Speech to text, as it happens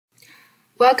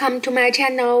Welcome to my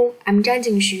channel. I'm Zhang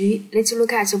Xu. Let's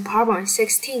look at the problem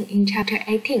 16 in chapter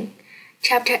 18.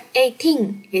 Chapter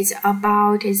 18 is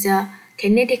about the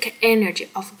kinetic energy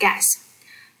of gas.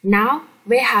 Now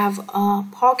we have a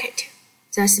pocket,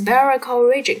 the spherical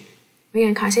region. We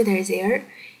can consider there.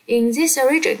 In this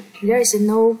region, there is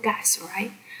no gas,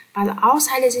 right? But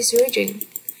outside this region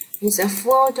is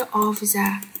full of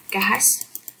the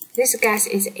gas. This gas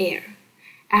is air.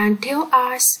 And tell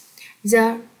us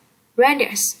the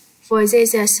radius for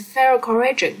this spherical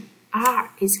region R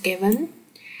is given,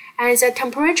 and the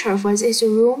temperature for this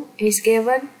room is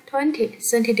given 20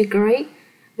 centigrade.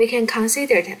 We can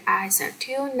consider it as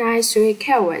 293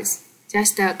 kelvins.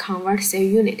 Just convert the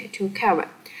unit to Kelvin.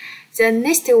 The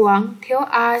next one tell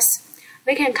us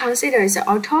we can consider the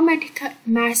atomic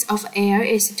mass of air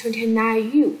is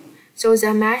 29 U. So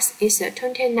the mass is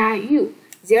 29 U.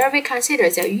 There we consider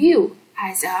the U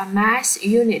as a mass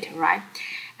unit, right?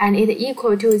 And it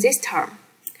equal to this term,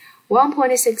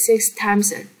 1.66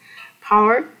 times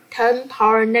power 10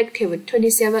 power negative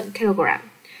 27 kilogram.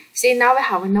 See, now we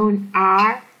have known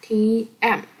R, T,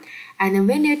 M, and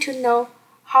we need to know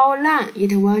how long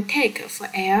it will take for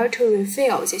air to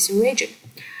refill this region.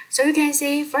 So you can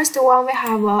see, first one we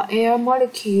have air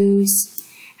molecules,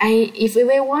 and if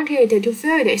we want it to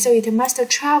fill it, so it must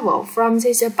travel from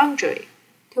this boundary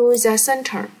to the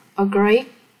center, agree?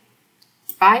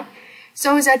 Right?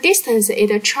 So the distance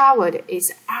it traveled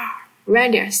is R,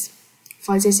 radius,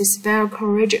 for this spherical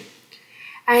region.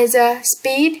 And the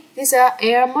speed this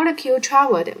air molecule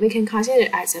traveled, we can consider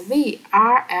as V,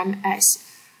 RMS,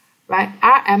 right?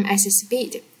 RMS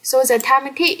speed. So the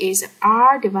time t is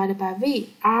R divided by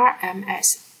V,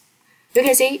 RMS. You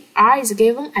can see R is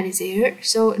given at there.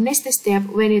 So next step,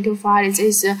 we need to find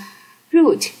this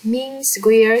root mean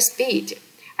square speed.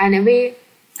 And we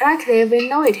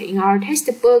know it in our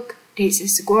textbook. This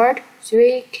is squared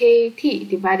 3kt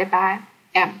divided by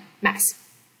m mass.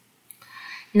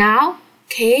 Now,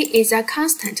 k is a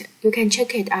constant. You can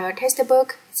check it on your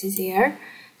textbook. It's there.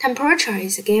 Temperature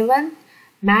is given.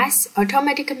 Mass,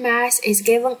 atomic mass is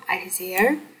given at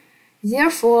there.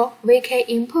 Therefore, we can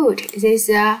input this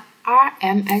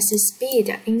RMS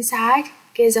speed inside,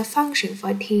 get the function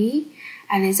for t,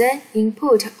 and then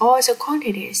input all the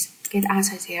quantities, get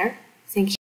answer there. Thank you.